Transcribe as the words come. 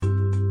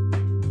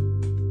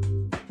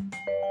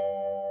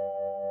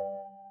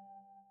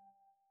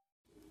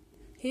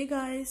Hey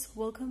guys,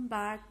 welcome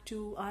back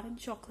to Art and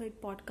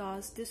Chocolate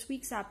podcast. This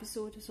week's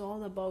episode is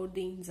all about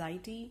the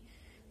anxiety,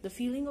 the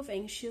feeling of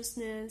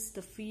anxiousness,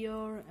 the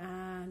fear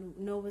and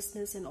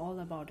nervousness and all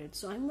about it.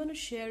 So I'm going to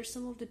share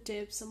some of the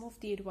tips, some of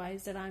the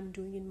advice that I'm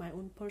doing in my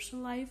own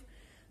personal life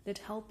that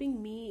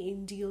helping me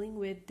in dealing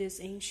with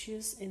this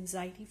anxious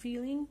anxiety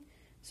feeling.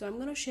 So I'm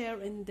going to share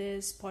in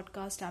this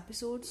podcast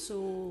episode. So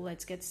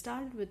let's get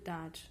started with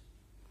that.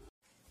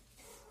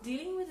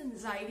 Dealing with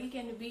anxiety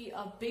can be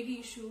a big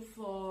issue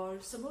for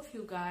some of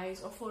you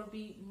guys, or for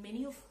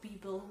many of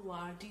people who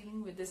are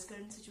dealing with this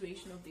current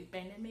situation of the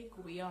pandemic.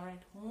 We are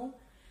at home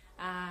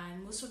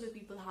and most of the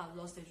people have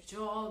lost their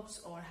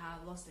jobs or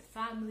have lost their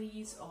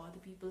families, or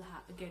the people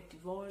get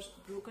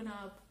divorced, broken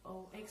up,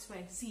 or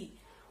XYZ.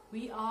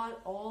 We are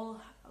all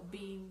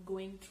being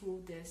going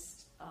through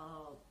this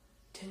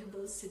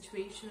terrible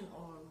situation,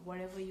 or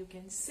whatever you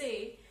can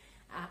say.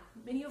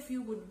 Many of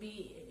you would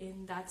be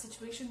in that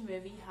situation where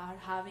we are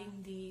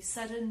having the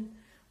sudden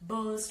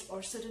burst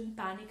or sudden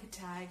panic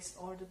attacks,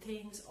 or the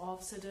things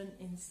of sudden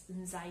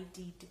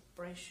anxiety,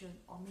 depression,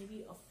 or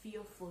maybe a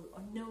fearful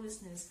or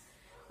nervousness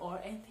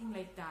or anything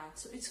like that.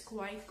 So it's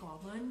quite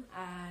common,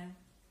 and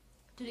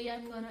today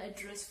I'm going to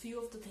address few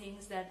of the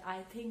things that I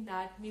think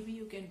that maybe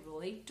you can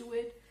relate to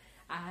it,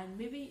 and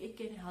maybe it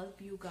can help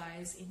you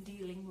guys in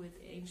dealing with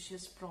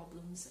anxious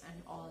problems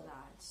and all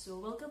that. So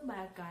welcome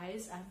back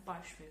guys, I'm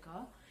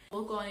Parshvika.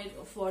 Work on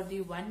it for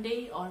the one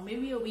day or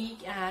maybe a week,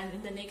 and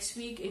in the next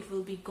week it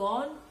will be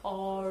gone,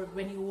 or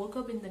when you woke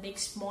up in the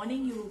next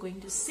morning you are going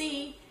to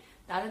see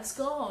that it's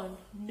gone.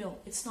 No,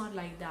 it's not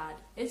like that.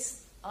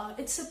 It's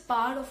a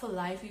part of a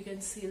life, you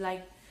can see.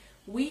 Like,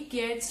 we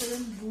get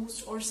certain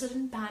boosts or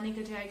certain panic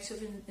attacks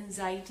of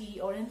anxiety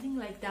or anything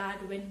like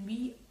that when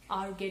we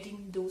are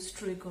getting those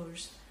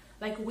triggers.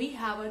 Like, we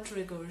have our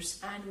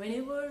triggers, and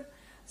whenever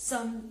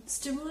some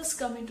stimulus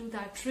come into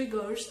that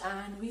triggers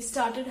and we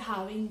started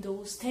having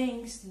those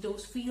things,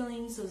 those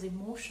feelings, those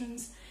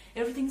emotions,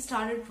 everything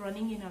started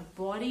running in our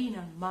body, in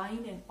our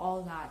mind and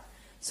all that.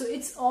 So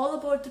it's all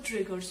about the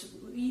triggers.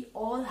 We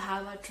all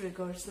have our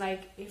triggers,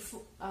 like if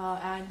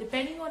and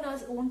depending on our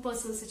own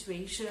personal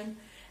situation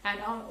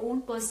and our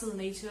own personal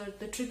nature,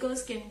 the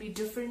triggers can be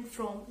different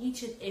from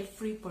each and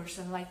every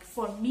person. Like,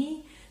 for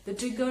me, the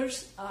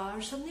triggers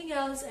are something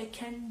else. It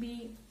can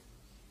be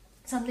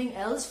something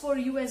else for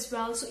you as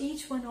well. So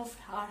each one of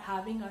are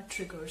having our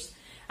triggers,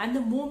 and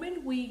the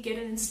moment we get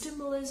an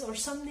stimulus or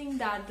something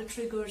that the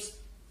triggers,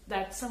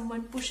 that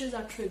someone pushes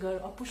our trigger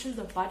or pushes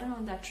the button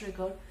on that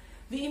trigger,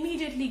 we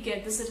immediately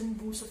get the certain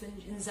boost of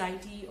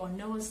anxiety or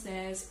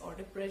nervousness or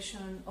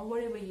depression or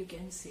whatever you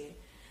can say.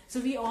 So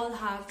we all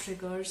have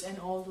triggers and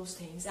all those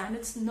things, and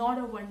it's not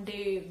a one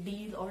day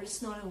deal, or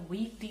it's not a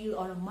week deal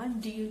or a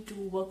month deal to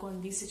work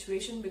on this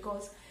situation,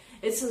 because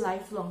it's a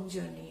lifelong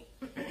journey.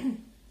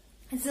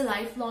 It's a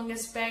lifelong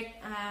aspect,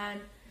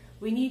 and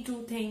we need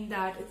to think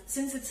that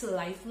since it's a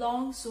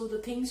lifelong, so the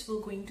things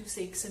will going to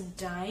take some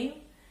time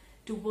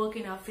to work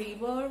in our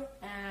favor,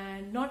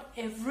 and not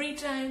every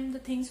time the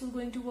things will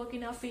going to work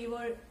in our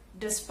favor,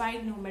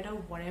 despite no matter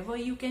whatever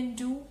you can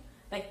do,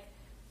 like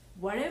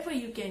whatever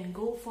you can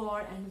go for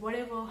and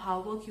whatever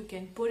hard work you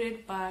can put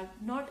it, but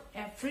not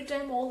every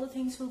time all the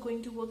things will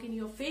going to work in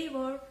your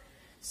favor.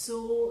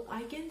 So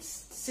I can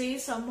say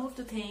some of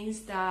the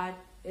things that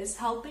is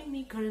helping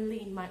me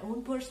currently in my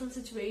own personal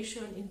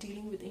situation in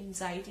dealing with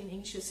anxiety and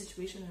anxious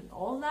situation and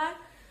all that,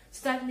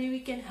 so that maybe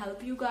can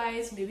help you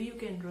guys, maybe you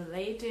can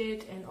relate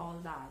it and all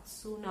that.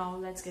 So now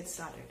let's get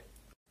started.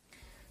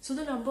 So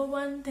the number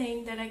one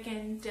thing that I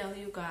can tell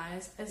you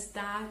guys is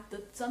that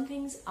some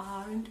things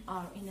are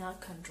in our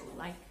control.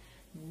 Like,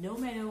 no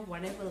matter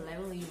whatever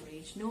level you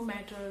reach, no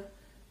matter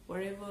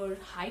whatever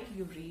height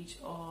you reach,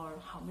 or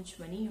how much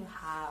money you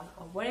have,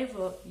 or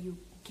whatever you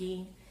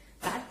gain,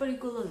 that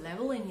particular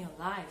level in your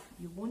life,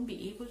 you won't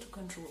be able to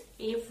control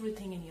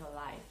everything in your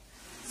life.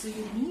 So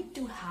you need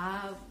to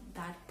have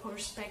that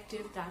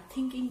perspective, that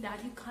thinking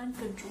that you can't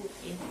control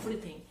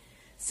everything.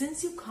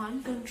 Since you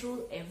can't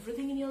control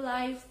everything in your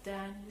life,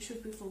 then you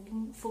should be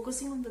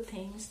focusing on the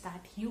things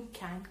that you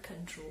can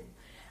control.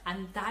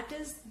 And that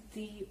is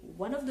the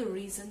one of the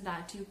reasons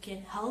that you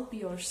can help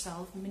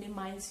yourself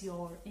minimize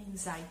your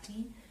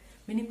anxiety,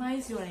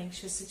 minimize your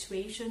anxious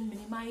situation,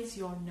 minimize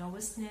your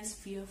nervousness,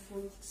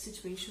 fearful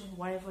situation,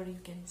 whatever you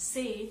can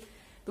say,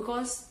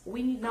 because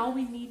we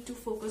need to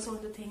focus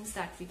on the things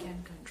that we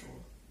can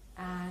control.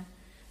 And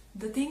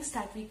the things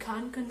that we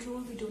can't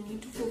control, we don't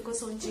need to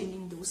focus on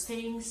changing those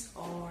things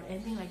or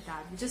anything like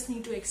that. We just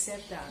need to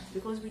accept that,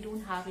 because we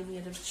don't have any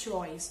other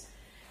choice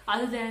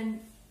other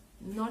than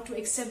not to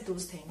accept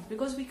those things,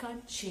 because we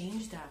can't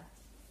change that.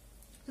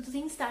 So the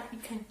things that we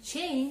can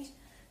change,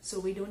 so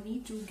we don't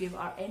need to give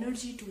our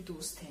energy to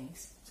those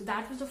things. So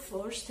that was the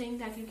first thing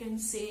that you can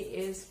say,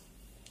 is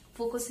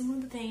focusing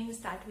on the things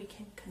that we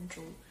can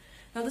control.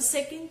 Now the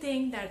second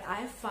thing that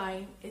I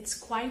find, it's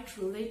quite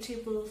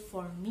relatable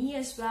for me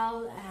as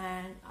well,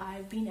 and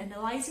I've been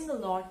analyzing a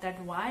lot that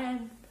why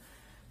I'm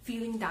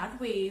feeling that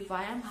way,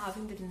 why I'm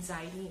having that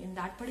anxiety in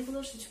that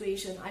particular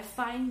situation. I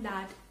find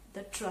that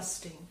the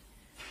trusting.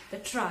 the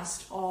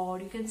trust, or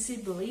you can say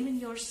believe in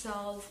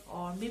yourself,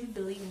 or maybe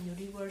believe in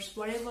universe,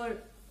 whatever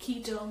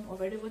key term or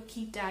whatever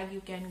key tag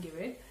you can give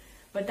it.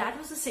 But that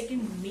was the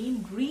second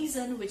main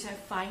reason, which I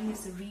find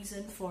is the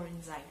reason for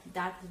anxiety,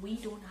 that we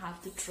don't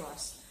have the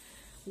trust.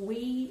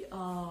 We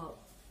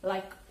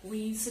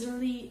we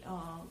suddenly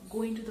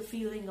go into the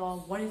feeling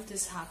of, what if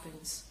this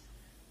happens?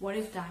 What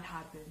if that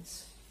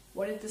happens?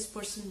 What if this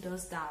person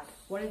does that?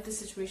 What if the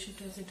situation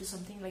turns into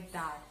something like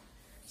that?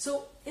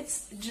 So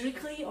it's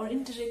directly or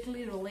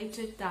indirectly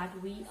related that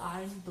we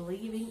aren't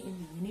believing in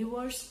the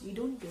universe. We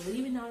don't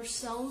believe in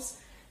ourselves.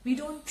 We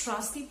don't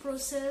trust the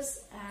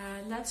process,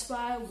 and that's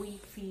why we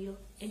feel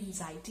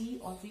anxiety,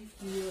 or we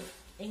feel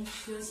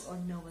anxious or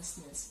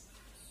nervousness.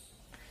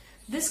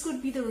 This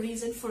could be the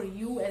reason for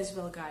you as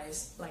well,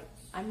 guys. Like,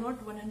 I'm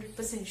not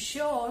 100%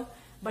 sure,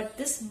 but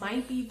this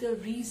might be the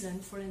reason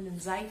for an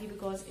anxiety,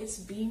 because it's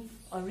been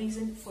a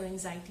reason for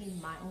anxiety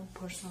in my own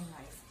personal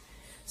life.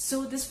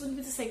 So this will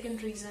be the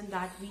second reason,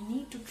 that we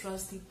need to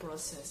trust the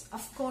process.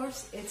 Of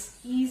course, it's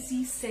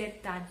easy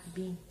said than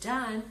being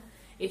done.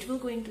 It will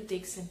going to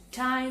take some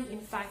time, in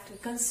fact, a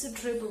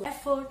considerable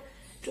effort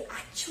to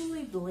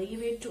actually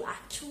believe it, to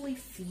actually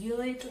feel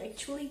it, to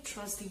actually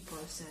trust the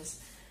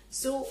process.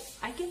 So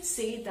I can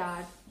say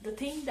that the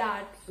thing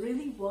that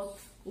really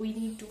works, we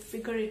need to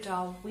figure it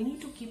out. We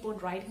need to keep on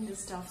writing the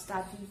stuff so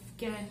that we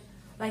can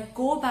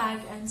go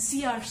back and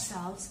see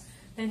ourselves.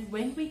 Then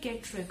when we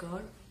get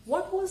triggered,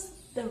 what was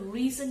the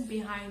reason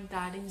behind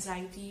that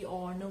anxiety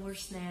or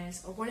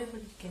nervousness or whatever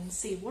you can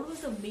say? What was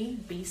the main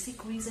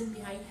basic reason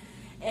behind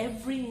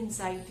every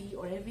anxiety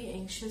or every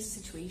anxious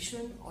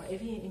situation or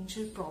every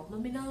anxious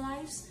problem in our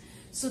lives?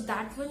 So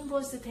that one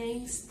was the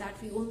things that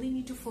we only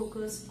need to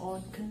focus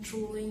on,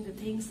 controlling the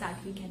things that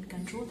we can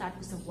control. That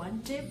was the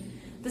one tip.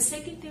 The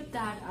second tip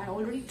that I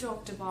already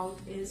talked about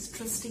is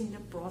trusting the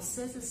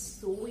process is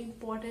so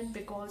important,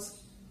 because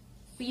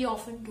we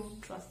often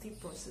don't trust the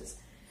process,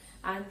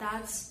 and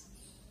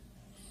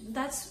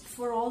that's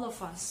for all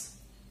of us,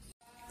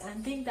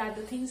 and think that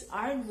the things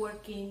aren't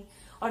working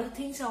or the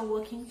things are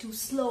working too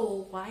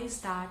slow. Why is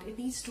that? It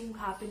needs to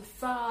happen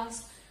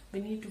fast. We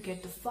need to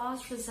get the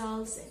fast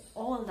results and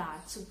all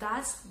that. So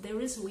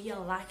we are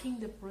lacking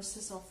the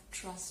process of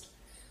trust.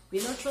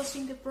 We're not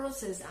trusting the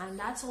process, and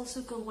that's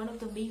also one of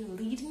the main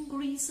leading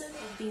reason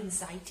of the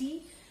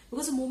anxiety.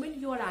 Because the moment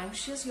you are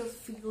anxious, you're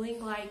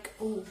feeling like,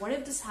 oh, what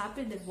if this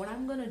happened? Then what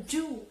I'm gonna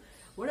do?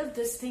 What if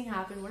this thing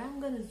happened? What I'm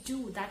gonna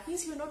do? That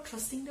means you're not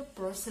trusting the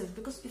process.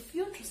 Because if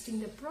you're trusting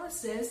the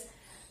process,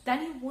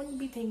 then you won't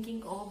be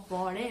thinking of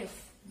what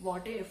if,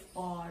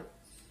 or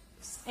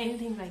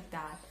anything like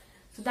that.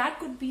 So that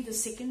could be the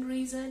second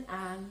reason,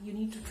 and you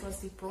need to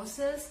trust the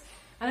process.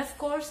 And of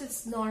course,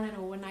 it's not an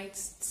overnight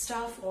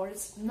stuff, or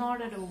it's not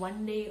at a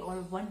 1 day or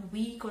 1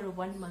 week or a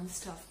 1 month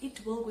stuff.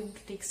 It will going to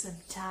take some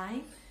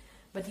time,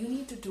 but you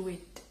need to do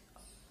it.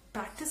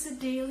 Practice it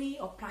daily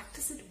or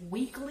practice it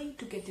weekly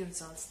to get the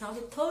results. Now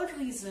the third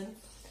reason,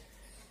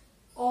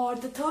 or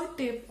the third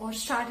tip or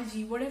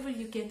strategy, whatever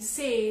you can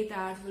say,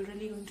 that will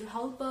really going to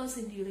help us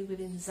in dealing with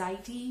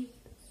anxiety.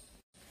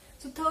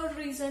 So third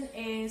reason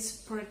is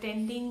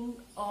pretending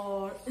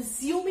or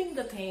assuming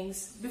the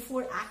things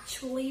before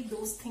actually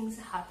those things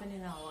happen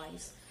in our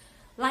lives.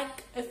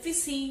 Like if we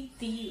see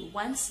the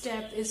one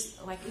step is,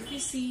 if we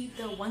see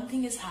the one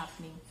thing is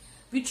happening,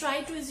 we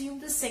try to assume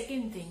the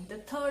second thing, the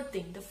third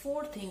thing, the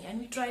fourth thing, and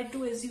we try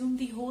to assume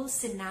the whole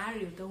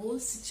scenario, the whole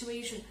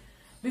situation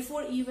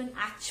before even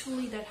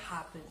actually that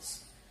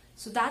happens.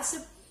 So that's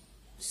a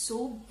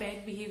so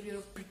bad behavior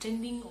of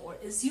pretending or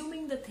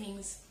assuming the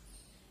things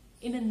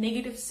in a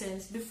negative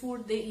sense before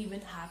they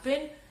even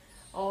happen,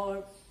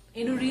 or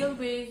in a real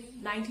way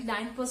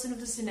 99% of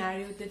the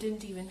scenario they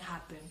didn't even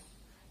happen.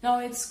 Now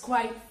it's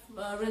quite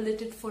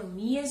related for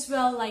me as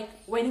well. Like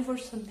whenever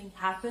something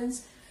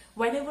happens,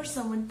 whenever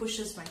someone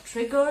pushes my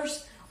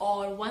triggers,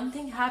 or one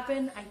thing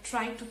happened, I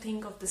try to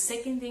think of the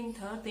second thing,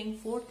 third thing,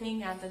 fourth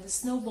thing, and then the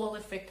snowball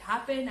effect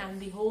happened, and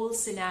the whole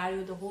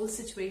scenario, the whole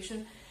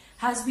situation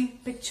has been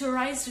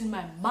picturized in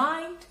my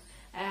mind,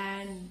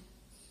 and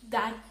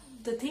that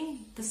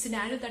the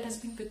scenario that has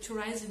been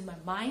picturized in my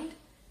mind,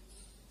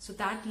 so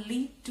that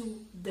lead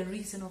to the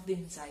reason of the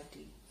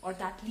anxiety, or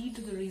that lead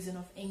to the reason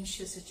of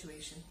anxious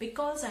situation,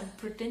 because I'm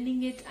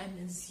pretending it,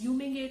 I'm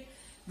assuming it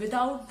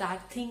without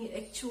that thing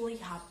actually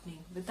happening,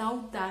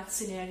 without that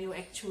scenario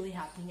actually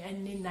happening.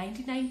 And in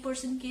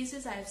 99%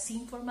 cases I have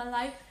seen for my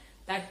life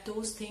that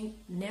those things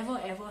never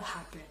ever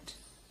happened.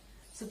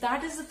 So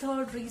that is the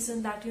third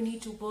reason that you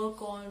need to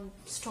work on.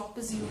 Stop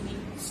assuming,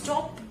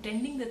 stop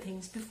pretending the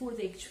things before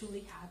they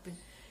actually happen.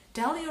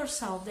 Tell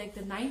yourself that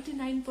the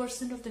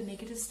 99% of the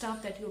negative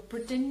stuff that you're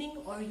pretending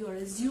or you're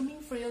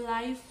assuming for your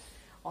life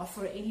or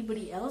for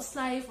anybody else's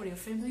life or your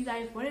family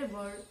life,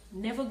 whatever,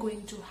 never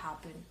going to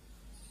happen.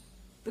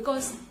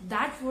 Because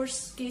that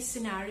worst case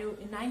scenario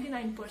in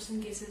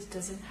 99% cases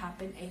doesn't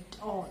happen at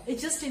all.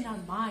 It's just in our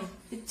mind.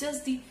 It's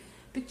just the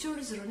picture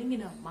is running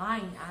in our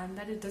mind, and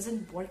that it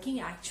doesn't working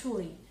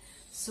actually.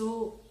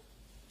 So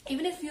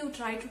even if you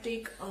try to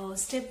take a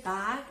step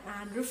back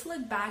and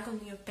reflect back on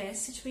your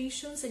past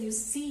situations, and you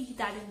see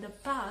that in the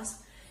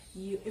past,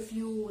 if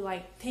you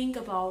like think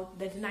about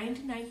that,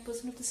 99%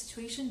 of the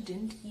situation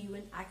didn't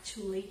even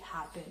actually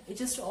happen. It's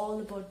just all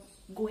about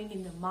going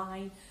in the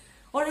mind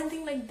or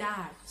anything like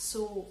that.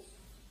 So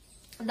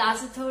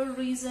that's the third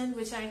reason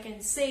which I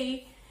can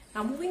say.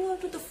 Now moving on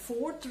to the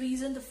fourth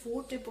reason, the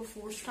fourth tip or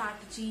fourth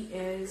strategy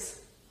is,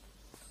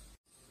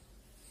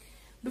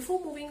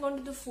 before moving on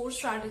to the fourth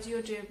strategy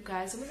or tip,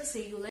 guys, I'm going to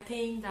say you like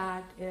thing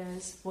that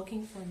is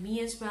working for me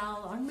as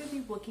well, or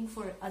maybe working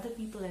for other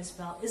people as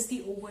well, is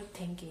the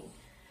overthinking.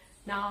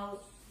 Now,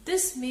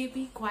 this may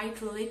be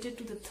quite related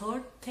to the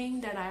third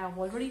thing that I have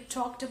already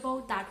talked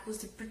about, that was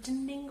the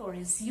pretending or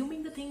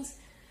assuming the things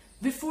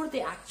before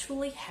they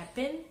actually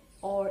happen,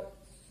 or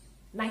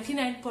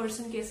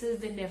 99% cases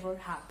they never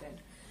happen.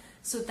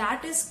 So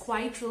that is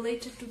quite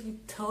related to the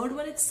third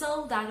one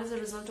itself, that is a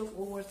result of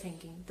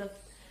overthinking. The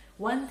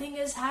one thing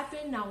has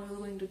happened, now we're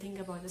going to think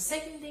about the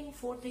second thing,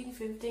 fourth thing,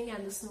 fifth thing,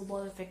 and the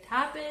snowball effect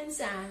happens,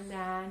 and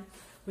then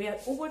we are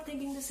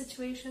overthinking the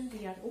situation,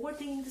 we are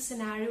overthinking the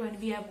scenario,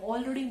 and we have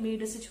already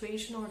made a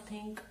situation or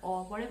think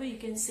or whatever you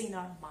can say in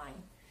our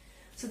mind.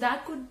 So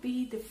that could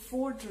be the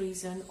fourth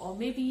reason, or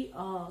maybe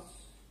a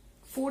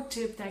fourth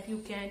tip that you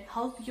can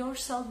help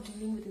yourself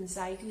dealing with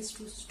anxiety, is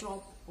to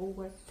stop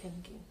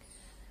overthinking.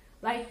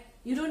 Like,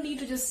 you don't need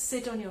to just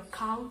sit on your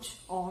couch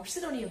or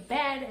sit on your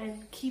bed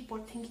and keep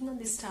on thinking on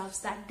these stuffs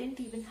that didn't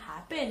even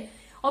happen,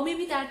 or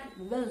maybe that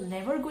will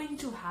never going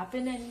to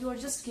happen, and you are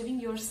just giving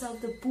yourself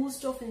the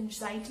boost of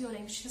anxiety or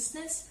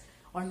anxiousness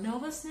or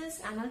nervousness,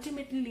 and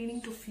ultimately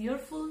leading to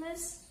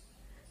fearfulness.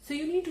 So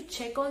you need to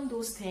check on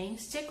those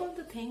things, check on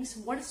the things,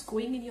 what is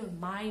going in your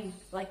mind,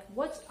 like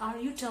what are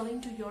you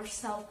telling to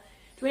yourself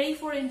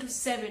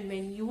 24/7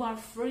 when you are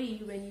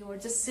free, when you are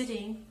just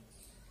sitting,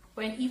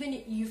 when even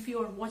if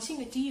you're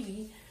watching a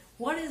TV,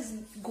 what is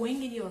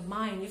going in your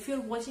mind? If you're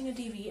watching a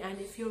TV,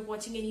 and if you're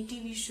watching any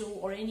TV show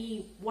or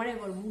any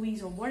whatever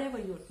movies or whatever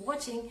you're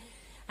watching,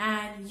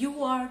 and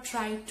you are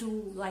trying to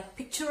like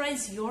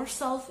picturize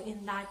yourself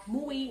in that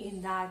movie,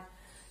 in that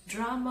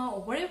drama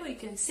or whatever you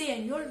can say,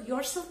 and you're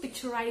yourself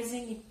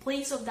picturizing in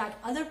place of that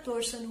other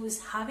person who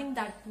is having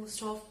that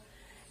boost of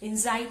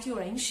anxiety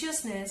or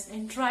anxiousness,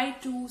 and try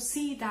to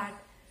see that,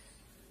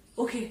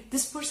 okay,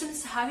 this person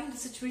is having the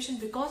situation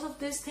because of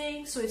this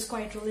thing, so it's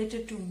quite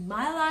related to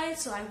my life,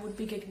 so I would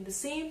be getting the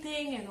same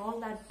thing, and all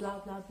that blah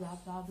blah blah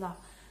blah blah.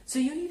 So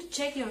you need to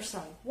check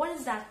yourself, what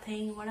is that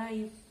thing, what are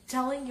you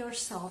telling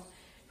yourself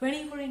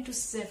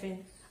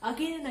 24/7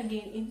 again and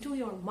again into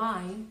your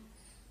mind,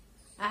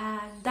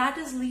 and that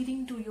is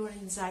leading to your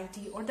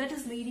anxiety, or that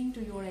is leading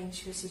to your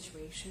anxious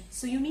situation.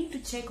 So you need to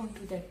check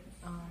onto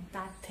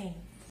that thing.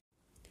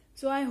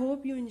 So I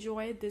hope you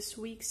enjoyed this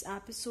week's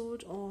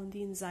episode on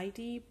the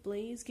anxiety.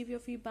 Please give your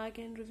feedback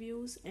and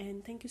reviews,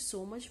 and thank you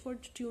so much for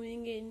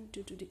tuning in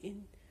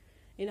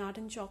in Art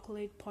and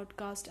Chocolate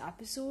podcast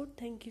episode.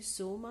 Thank you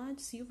so much.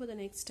 See you for the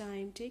next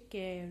time. Take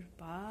care.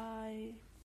 Bye.